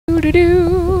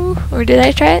Or did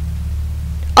I try it?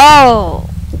 Oh!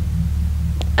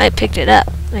 I picked it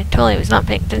up. I totally was not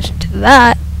paying attention to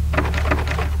that.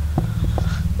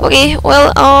 Okay,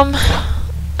 well,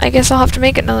 I guess I'll have to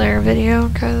make another video,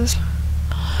 because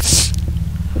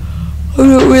I'm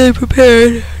not really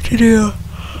prepared to do.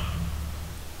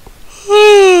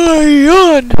 Oh,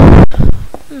 yawn!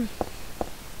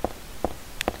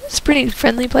 It's a pretty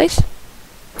friendly place.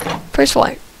 First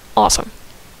floor. Awesome.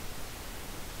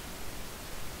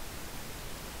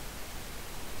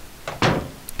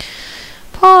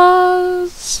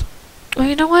 Pause. Oh,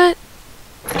 you know what?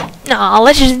 Nah,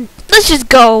 let's just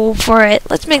go for it.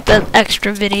 Let's make the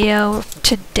extra video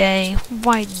today.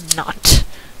 Why not?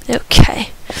 Okay.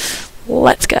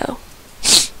 Let's go.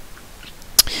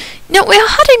 No, we're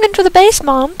heading into the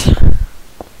basement.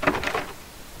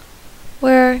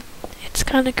 Where it's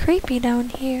kind of creepy down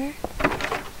here.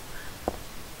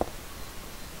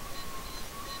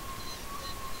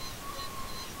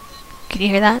 Can you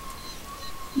hear that?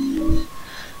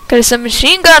 Got some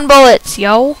machine gun bullets,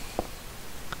 yo.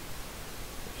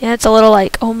 Yeah, it's a little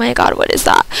like, oh my god, what is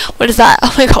that? What is that?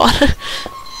 Oh my god.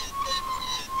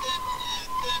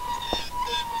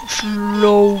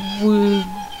 Slow it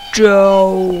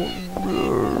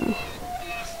down.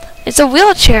 It's a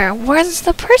wheelchair. Where's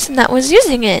the person that was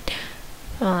using it?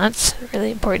 Oh, that's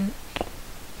really important.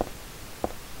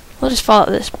 We'll just follow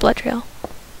this blood trail.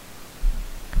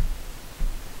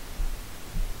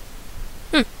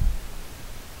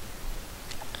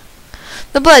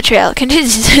 The blood trail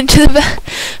continues into the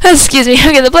excuse me.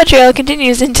 Okay, the blood trail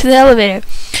continues into the elevator.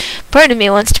 Part of me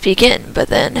wants to peek in, but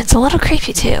then it's a little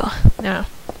creepy too. No.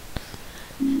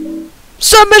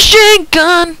 Submachine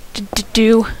gun.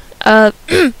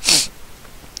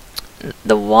 The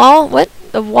wall. What?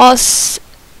 The wall's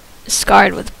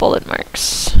scarred with bullet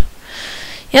marks.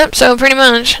 Yep. So pretty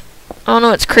much, I don't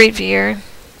know what's creepier,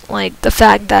 like the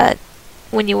fact that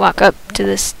when you walk up to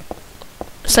this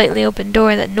slightly open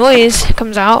door, that noise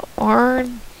comes out, or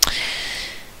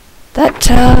that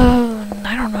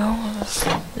I don't know.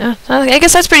 Yeah, I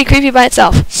guess that's pretty creepy by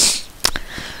itself.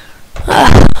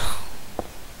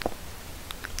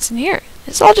 What's in here?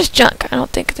 It's all just junk. I don't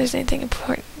think there's anything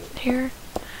important here.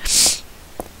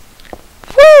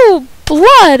 Woo!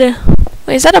 Blood!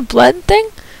 Wait, is that a blood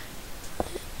thing?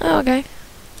 Oh, okay.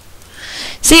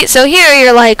 See, so here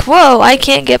you're like, whoa, I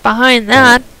can't get behind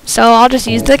that, so I'll just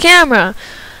use the camera.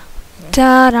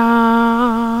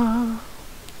 Ta-da!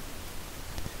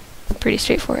 Pretty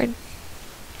straightforward.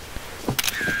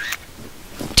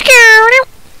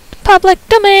 Public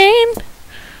domain!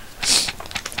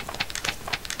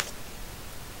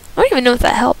 I don't even know if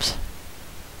that helps.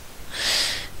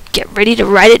 Get ready to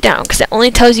write it down, because it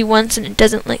only tells you once and it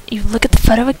doesn't let you look at the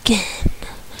photo again.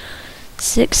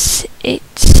 6, 8,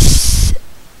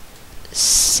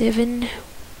 7,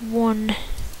 1.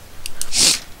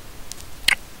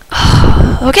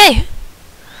 Okay.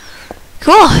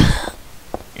 Cool.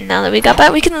 Now that we got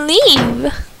that, we can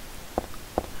leave.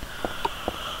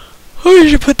 I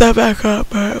should put that back up,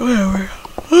 but whatever.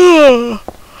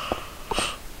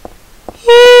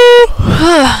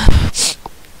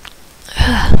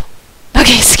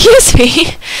 Okay, excuse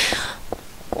me.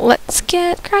 Let's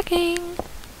get cracking.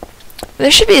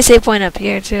 There should be a save point up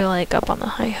here too, like up on the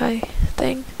high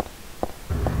thing.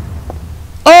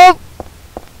 Oh!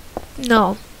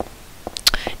 No.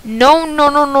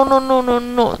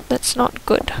 No. That's not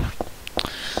good.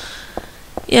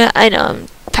 Yeah, I know I'm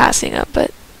passing up,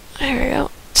 but there we go.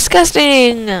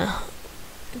 Disgusting!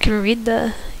 Can we read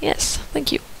the... Yes,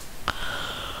 thank you.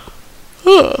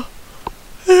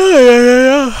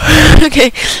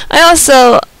 Okay, I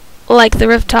also like the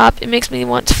rooftop. It makes me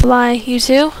want to fly. You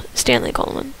too? Stanley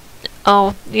Coleman.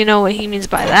 Oh, you know what he means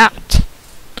by that.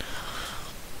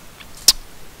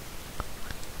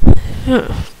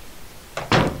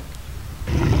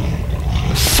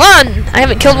 Fun! I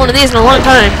haven't killed one of these in a long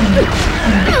time.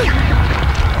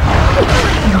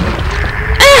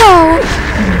 Ow!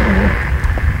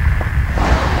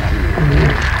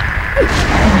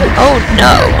 Oh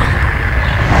no.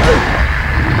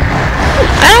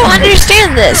 I don't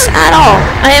understand this at all.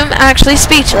 I am actually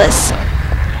speechless.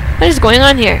 What is going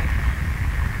on here?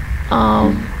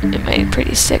 Am I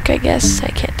pretty sick, I guess? I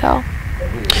can't tell.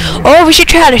 Oh, we should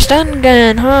try our stun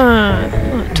gun, huh?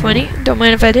 20? Don't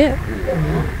mind if I do.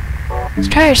 Let's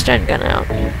try our stun gun out.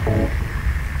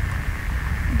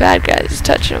 Bad guys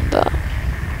touching them, though.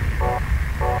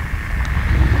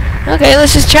 Okay,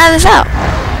 let's just try this out.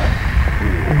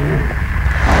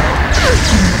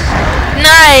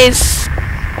 Nice!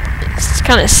 It's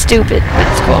kind of stupid, but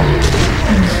it's cool.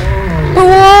 Oh,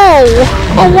 whoa!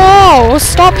 Oh, whoa!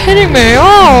 Stop hitting me!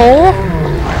 Oh!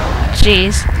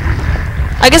 SGs.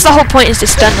 I guess the whole point is to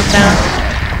stun them down.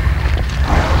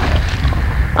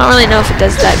 I don't really know if it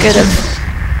does that good of...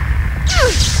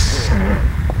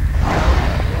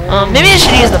 maybe I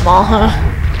should use the maul, huh?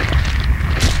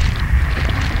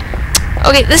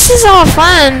 Okay, this is all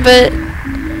fun, but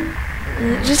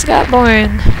it just got boring.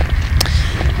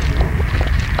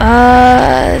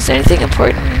 Is there anything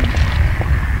important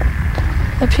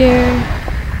up here?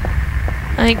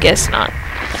 I guess not.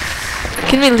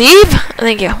 Can we leave?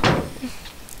 Thank you.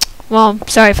 Well,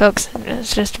 sorry folks,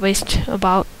 it's just a waste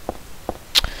about,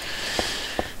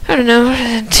 I don't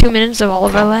know, 2 minutes of all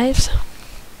of our lives.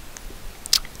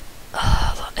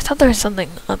 I thought there was something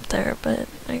up there, but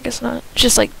I guess not.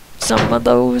 Just like some of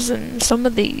those and some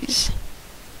of these.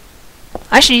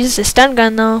 I should use the stun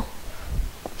gun though.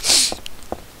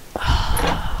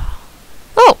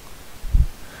 Oh!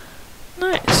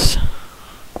 Nice.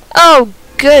 Oh,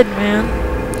 good, man.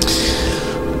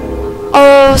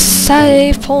 Oh,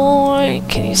 save point.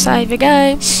 Can you save your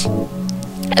game?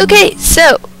 Okay,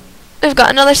 so we've got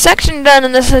another section done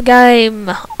in this game.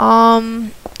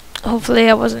 Hopefully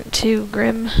I wasn't too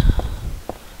grim.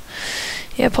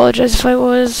 Yeah, apologize if I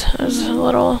was. I was a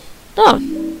little,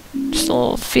 just a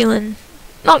little feeling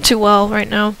not too well right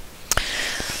now.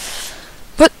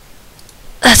 But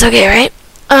that's okay, right?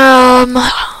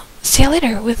 See you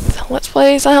later with Let's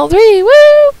Play Silent Hill 3.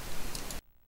 Woo!